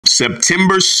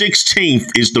September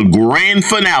 16th is the grand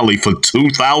finale for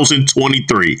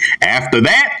 2023. After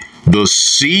that, the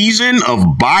season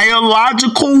of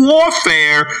biological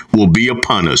warfare will be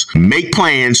upon us. Make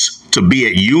plans to be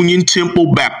at Union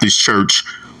Temple Baptist Church,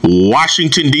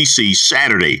 Washington, D.C.,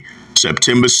 Saturday,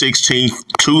 September 16th,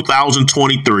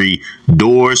 2023.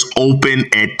 Doors open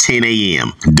at 10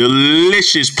 a.m.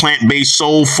 Delicious plant-based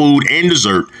soul food and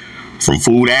dessert from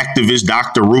food activist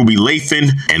Dr. Ruby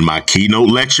Lathan, and my keynote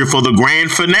lecture for the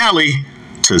grand finale,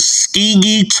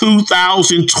 Tuskegee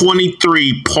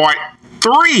 2023 Part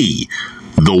 3,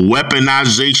 the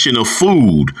weaponization of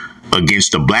food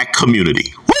against the Black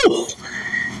community. Woo!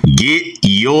 Get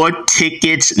your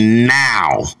tickets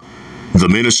now.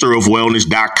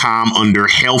 theministerofwellness.com under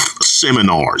health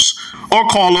seminars, or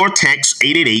call or text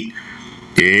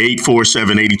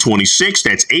 888-847-8026.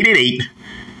 That's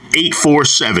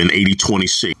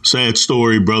 888-847-8026. Sad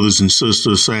story, brothers and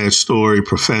sisters. Sad story.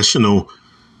 Professional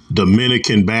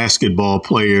Dominican basketball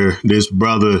player. This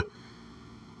brother,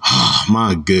 oh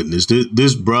my goodness,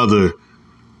 this brother,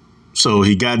 so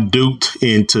he got duped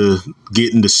into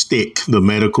getting the stick, the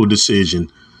medical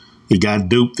decision. He got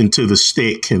duped into the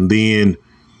stick, and then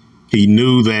he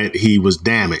knew that he was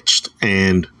damaged,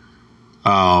 and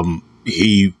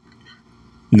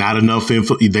not enough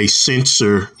info. They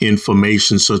censor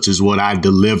information such as what I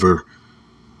deliver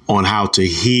on how to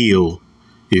heal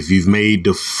if you've made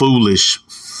the foolish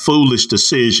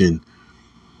decision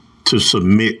to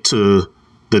submit to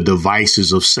the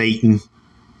devices of Satan,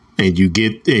 and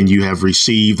you have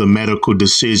received the medical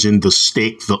decision, the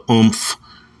stick, the oomph.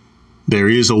 There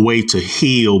is a way to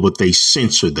heal, but they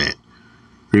censor that.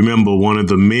 Remember, one of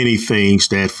the many things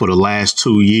that for the last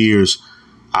 2 years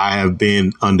I have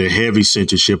been under heavy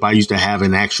censorship. I used to have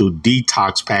an actual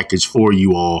detox package for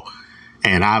you all,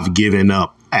 and I've given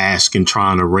up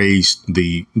trying to raise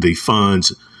the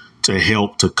funds to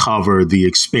help to cover the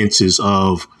expenses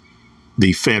of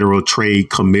the Federal Trade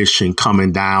Commission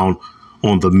coming down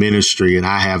on the ministry, and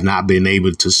I have not been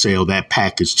able to sell that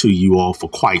package to you all for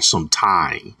quite some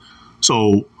time.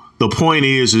 So the point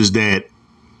is that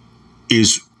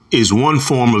is one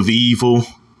form of evil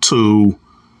to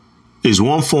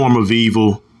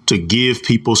give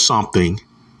people something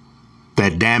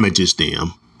that damages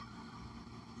them,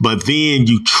 but then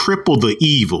you triple the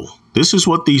evil. This is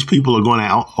what these people are going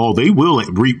to, they will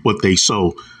reap what they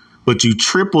sow, but you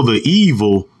triple the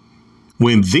evil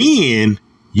when then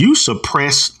you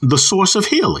suppress the source of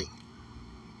healing.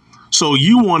 So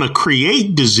you want to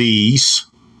create disease,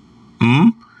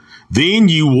 then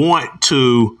you want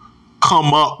to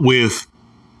come up with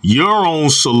your own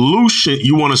solution.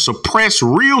 You want to suppress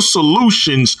real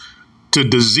solutions to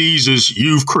diseases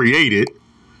you've created,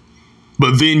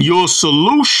 but then your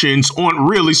solutions aren't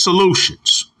really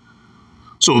solutions.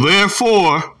 So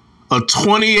therefore, a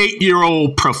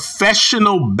 28-year-old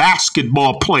professional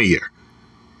basketball player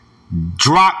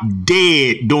dropped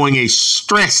dead during a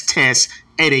stress test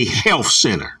at a health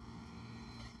center.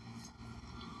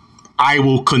 I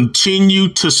will continue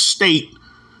to state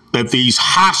that these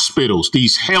hospitals,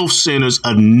 these health centers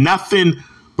are nothing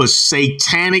but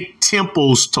satanic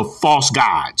temples to false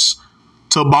gods,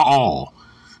 to Baal.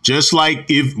 Just like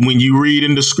when you read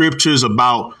in the scriptures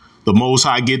about the Most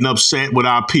High getting upset with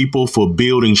our people for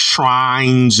building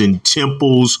shrines and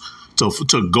temples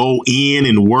to go in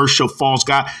and worship false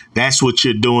God, that's what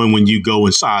you're doing when you go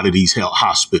inside of these health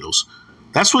hospitals.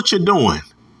 That's what you're doing.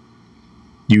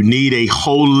 You need a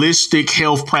holistic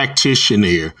health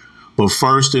practitioner. But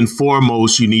first and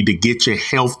foremost, you need to get your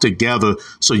health together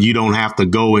so you don't have to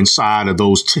go inside of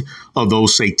those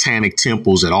satanic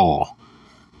temples at all.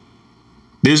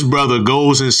 This brother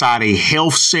goes inside a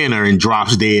health center and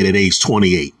drops dead at age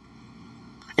 28.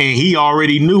 And he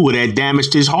already knew it had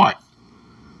damaged his heart.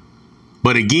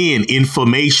 But again,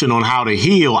 information on how to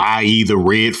heal, i.e. the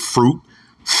red fruit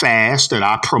fast that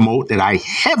I promote, that I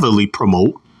heavily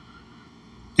promote.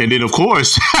 And then, of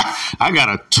course, I got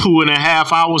a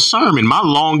 2.5-hour sermon. My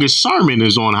longest sermon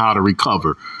is on how to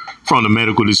recover from the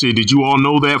medical decision. Did you all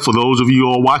know that? For those of you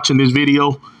all watching this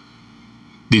video,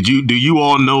 do you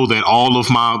all know that all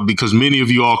of because many of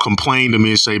you all complain to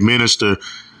me and say, Minister,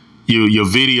 your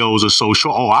videos are so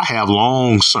short. Oh, I have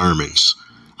long sermons.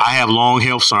 I have long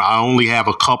health sermons. I only have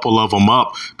a couple of them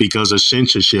up because of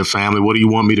censorship, family. What do you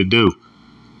want me to do?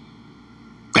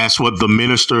 That's what the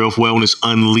Minister of Wellness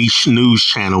Unleashed News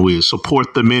channel is.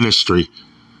 Support the ministry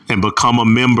and become a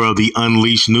member of the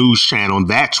Unleashed News channel.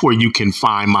 That's where you can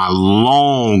find my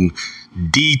long,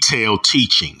 detailed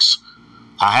teachings.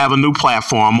 I have a new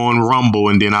platform on Rumble,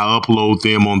 and then I upload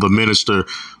them on the Minister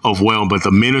of Wellness. But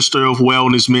the Minister of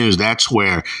Wellness Ministry, that's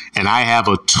where. And I have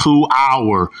a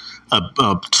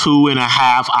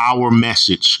 2.5 hour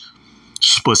message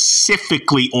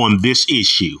specifically on this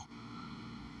issue.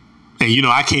 And, you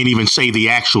know, I can't even say the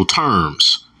actual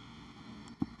terms.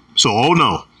 So, oh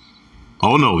no,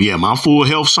 yeah, my full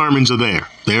health sermons are there.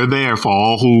 They're there for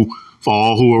all who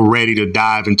are ready to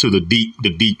dive into the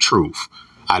deep truth.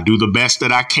 I do the best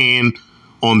that I can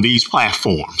on these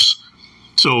platforms.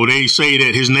 So they say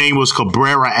that his name was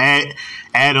Cabrera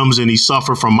Adams, and he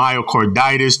suffered from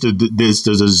myocarditis, the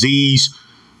disease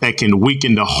that can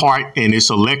weaken the heart and its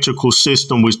electrical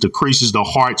system, which decreases the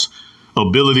heart's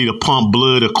ability to pump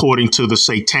blood, according to the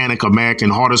Satanic American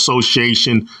Heart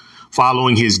Association.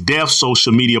 Following his death,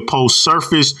 social media posts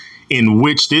surfaced in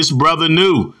which this brother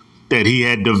knew that he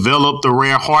had developed the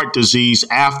rare heart disease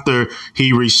after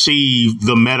he received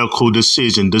the medical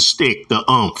decision, the stick, the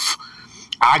umph.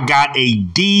 I got a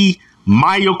D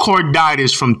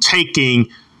myocarditis from taking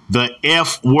the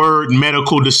F word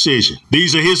medical decision.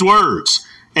 These are his words.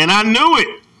 And I knew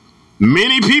it.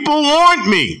 Many people warned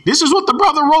me. This is what the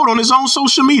brother wrote on his own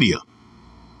social media.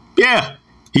 Yeah.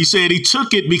 He said he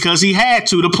took it because he had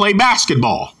to play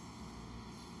basketball.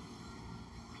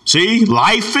 See,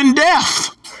 life and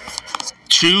death.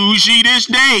 Choose ye this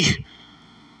day.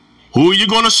 Who are you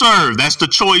going to serve? That's the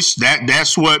choice.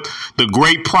 That's what the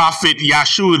great prophet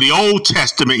Yahshua, the Old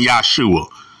Testament Yahshua.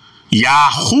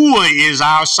 Yahuwah is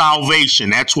our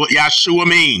salvation. That's what Yahshua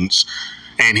means.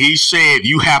 And he said,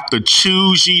 you have to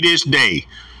choose ye this day.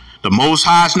 The Most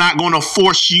High is not going to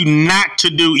force you not to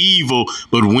do evil,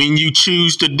 but when you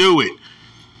choose to do it,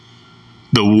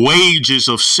 the wages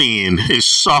of sin is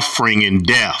suffering and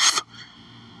death.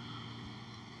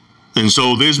 And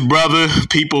so this brother,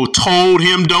 people told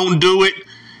him, don't do it.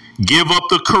 Give up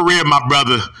the career, my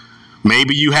brother.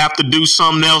 Maybe you have to do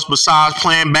something else besides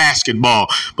playing basketball.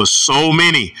 But so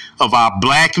many of our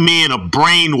black men are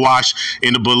brainwashed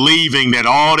into believing that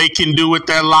all they can do with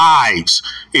their lives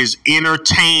is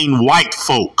entertain white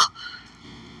folk.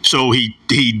 So he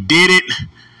did it.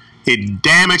 It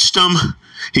damaged him.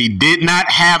 He did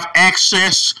not have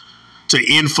access to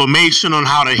information on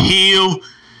how to heal.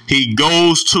 He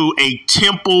goes to a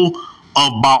temple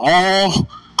of Baal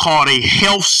called a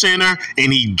health center,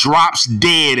 and he drops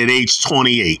dead at age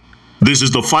 28. This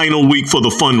is the final week for the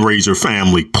fundraiser,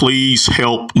 family. Please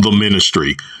help the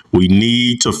ministry. We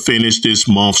need to finish this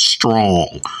month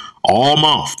strong. All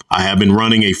month, I have been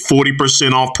running a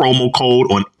 40% off promo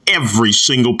code on every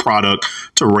single product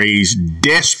to raise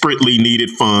desperately needed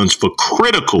funds for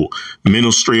critical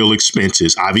ministerial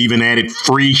expenses. I've even added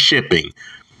free shipping.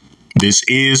 This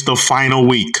is the final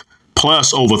week.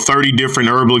 Plus, over 30 different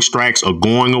herbal extracts are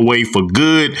going away for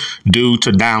good due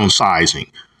to downsizing.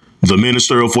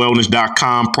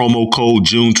 TheMinisterOfWellness.com, promo code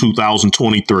June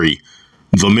 2023.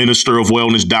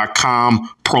 TheMinisterOfWellness.com,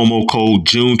 promo code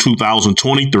June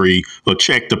 2023, or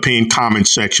check the pinned comment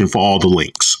section for all the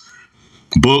links.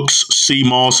 Books, sea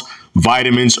moss,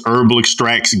 vitamins, herbal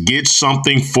extracts. Get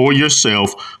something for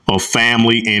yourself or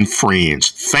family and friends.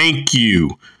 Thank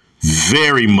you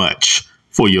very much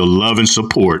for your love and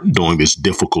support during this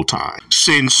difficult time.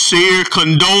 Sincere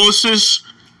condolences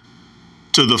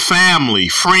to the family,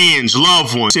 friends,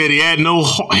 loved ones. Said he had no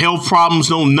health problems,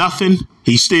 no nothing.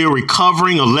 He's still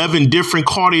recovering, 11 different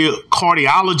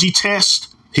cardiology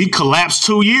tests. He collapsed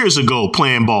 2 years ago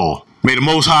playing ball. May the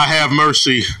Most High have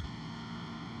mercy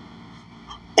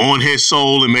on his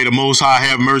soul, and may the Most High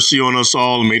have mercy on us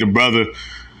all, and may the brother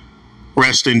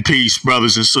rest in peace,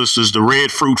 brothers and sisters. The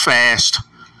Red Fruit Fast.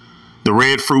 The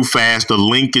Red Fruit Fast. The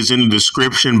link is in the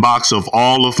description box of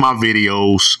all of my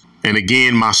videos. And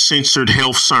again, my censored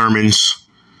health sermons,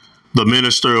 the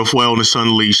Minister of Wellness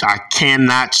Unleashed. I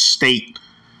cannot state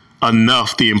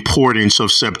enough the importance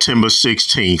of September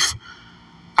 16th.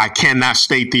 I cannot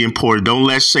state the importance. Don't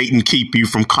let Satan keep you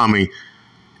from coming.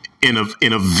 An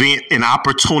event, an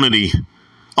opportunity,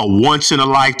 a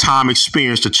once-in-a-lifetime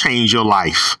experience to change your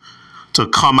life, to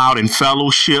come out in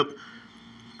fellowship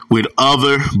with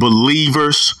other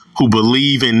believers who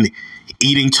believe in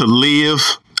eating to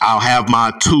live. I'll have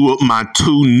my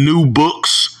two new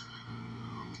books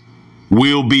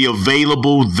will be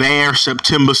available there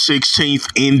September 16th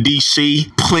in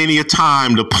DC. Plenty of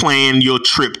time to plan your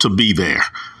trip to be there.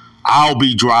 I'll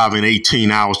be driving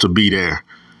 18 hours to be there.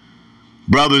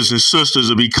 Brothers and sisters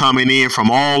will be coming in from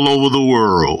all over the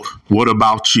world. What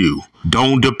about you?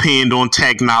 Don't depend on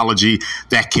technology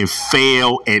that can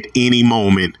fail at any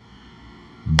moment.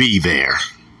 Be there.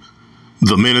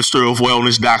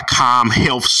 TheMinisterOfWellness.com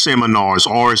health seminars,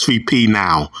 RSVP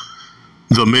now.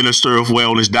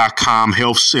 theministerofwellness.com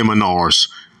health seminars.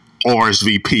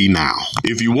 RSVP now.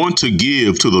 If you want to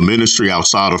give to the ministry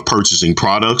outside of purchasing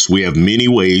products, we have many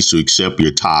ways to accept your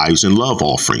tithes and love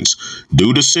offerings.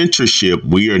 Due to censorship,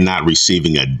 we are not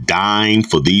receiving a dime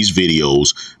for these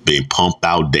videos being pumped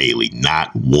out daily,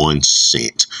 not 1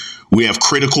 cent. We have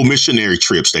critical missionary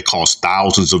trips that cost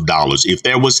thousands of dollars. If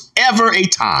there was ever a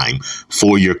time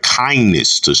for your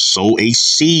kindness to sow a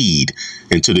seed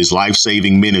into this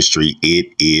life-saving ministry,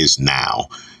 it is now.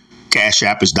 Cash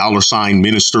App is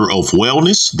 $Minister of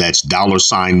Wellness. That's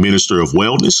 $Minister of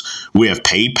Wellness. We have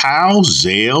PayPal,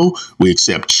 Zelle. We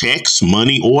accept checks,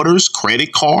 money orders,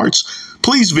 credit cards.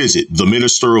 Please visit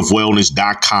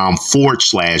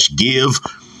theministerofwellness.com/give.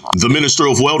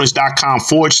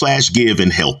 theministerofwellness.com/give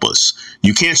and help us.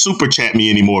 You can't super chat me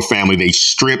anymore, family. They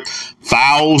stripped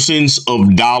thousands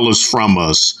of dollars from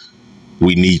us.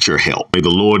 We need your help. May the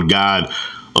Lord God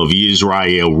of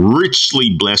Israel richly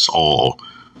bless all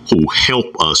who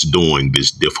help us during this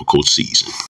difficult season.